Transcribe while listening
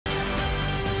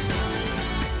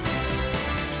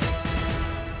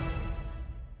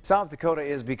South Dakota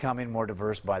is becoming more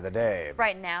diverse by the day.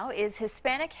 Right now is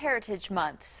Hispanic Heritage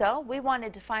Month, so we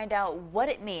wanted to find out what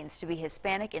it means to be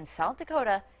Hispanic in South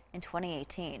Dakota in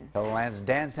 2018. KELOLAND's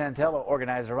Dan Santella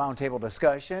organized a roundtable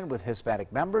discussion with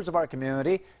Hispanic members of our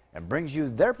community and brings you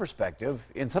their perspective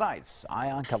in tonight's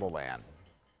Eye on KELOLAND.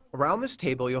 Around this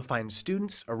table, you'll find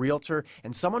students, a realtor,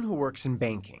 and someone who works in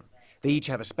banking. They each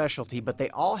have a specialty, but they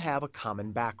all have a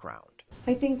common background.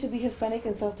 I think to be Hispanic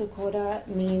in South Dakota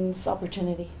means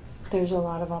opportunity. There's a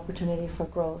lot of opportunity for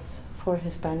growth for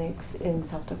Hispanics in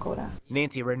South Dakota.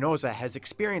 Nancy Reynosa has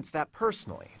experienced that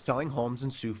personally, selling homes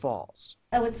in Sioux Falls.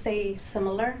 I would say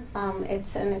similar.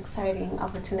 It's an exciting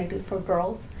opportunity for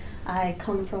growth. I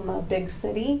come from a big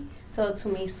city, so to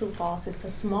me Sioux Falls is a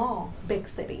small, big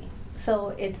city. So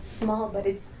it's small, but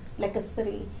it's like a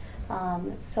city.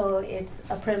 So it's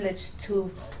a privilege to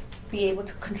be able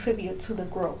to contribute to the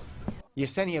growth.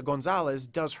 Yesenia Gonzalez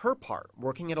does her part,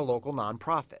 working at a local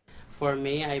nonprofit. For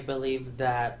me, I believe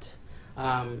that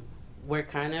we're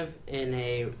kind of in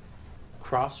a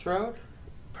crossroad,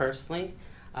 personally.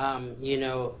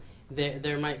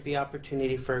 There might be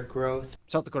opportunity for growth.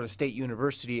 South Dakota State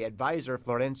University advisor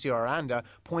Florencio Aranda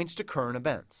points to current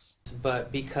events. But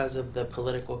because of the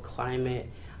political climate,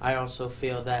 I also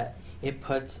feel that it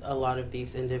puts a lot of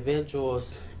these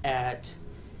individuals at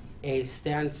a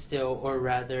standstill, or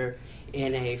rather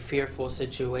in a fearful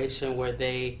situation where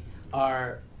they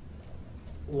are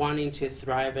wanting to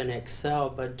thrive and excel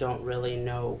but don't really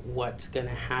know what's going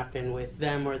to happen with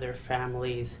them or their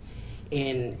families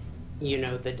in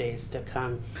the days to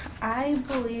come. I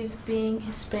believe being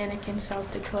Hispanic in South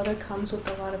Dakota comes with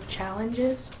a lot of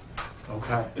challenges.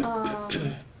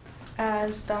 Okay.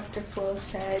 As Dr. Flo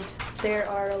said, there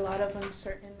are a lot of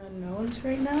uncertain unknowns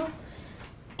right now,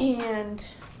 and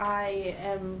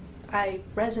I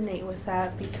resonate with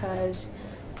that because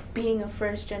being a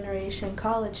first-generation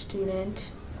college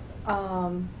student,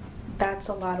 that's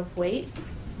a lot of weight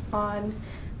on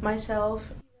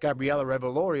myself. Gabriela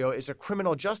Revolorio is a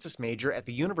criminal justice major at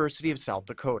the University of South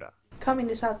Dakota. Coming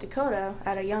to South Dakota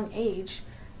at a young age,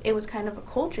 it was kind of a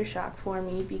culture shock for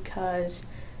me because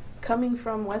coming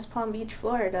from West Palm Beach,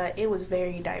 Florida, it was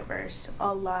very diverse.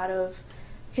 A lot of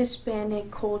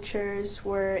Hispanic cultures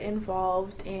were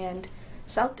involved, and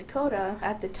South Dakota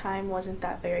at the time wasn't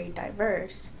that very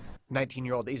diverse.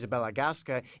 19-year-old Isabella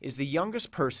Gasca is the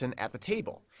youngest person at the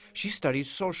table. She studies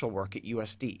social work at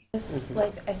USD.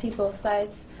 I see both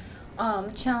sides.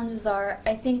 Challenges are,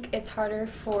 I think it's harder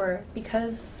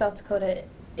because South Dakota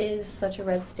is such a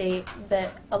red state,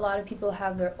 that a lot of people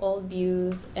have their old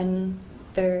views and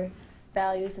their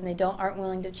values, and they aren't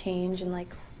willing to change, and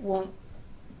won't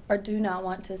or do not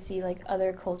want to see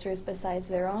other cultures besides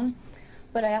their own.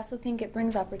 But I also think it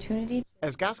brings opportunity.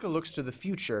 As Gasca looks to the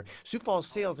future, Sioux Falls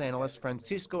sales analyst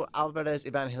Francisco Alvarez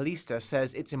Evangelista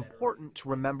says it's important to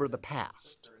remember the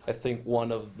past. I think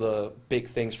one of the big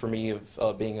things for me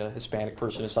of being a Hispanic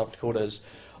person in South Dakota is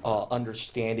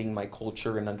understanding my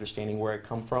culture and understanding where I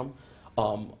come from.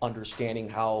 Understanding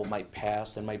how my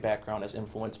past and my background has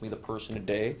influenced me, the person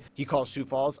today. He calls Sioux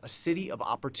Falls a city of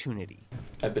opportunity.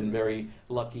 I've been very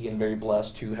lucky and very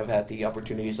blessed to have had the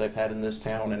opportunities I've had in this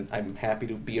town, and I'm happy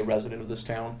to be a resident of this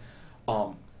town.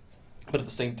 But at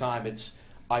the same time,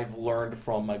 I've learned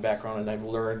from my background, and I've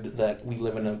learned that we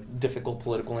live in a difficult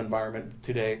political environment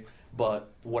today.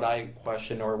 But what I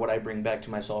question, or what I bring back to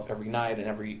myself every night and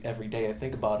every day I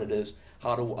think about it, is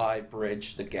how do I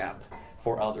bridge the gap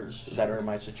for others that are in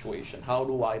my situation? How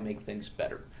do I make things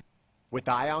better? With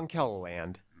Eye on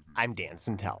KELOLAND, I'm Dan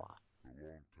Santella.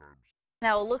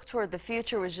 Now, a look toward the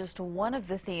future was just one of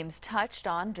the themes touched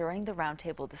on during the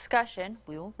roundtable discussion.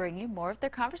 We will bring you more of their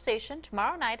conversation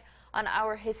tomorrow night on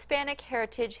our Hispanic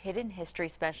Heritage Hidden History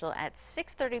special at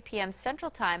 6:30 p.m. Central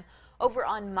Time over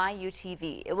on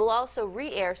MyUTV. It will also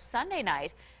re-air Sunday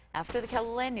night after the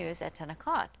KELOLAND News at 10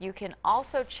 o'clock. You can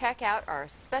also check out our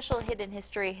special Hidden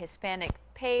History Hispanic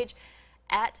page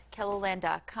at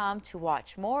KELOLAND.com to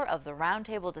watch more of the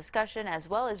roundtable discussion, as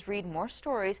well as read more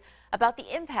stories about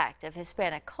the impact of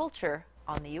Hispanic culture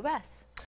on the U.S.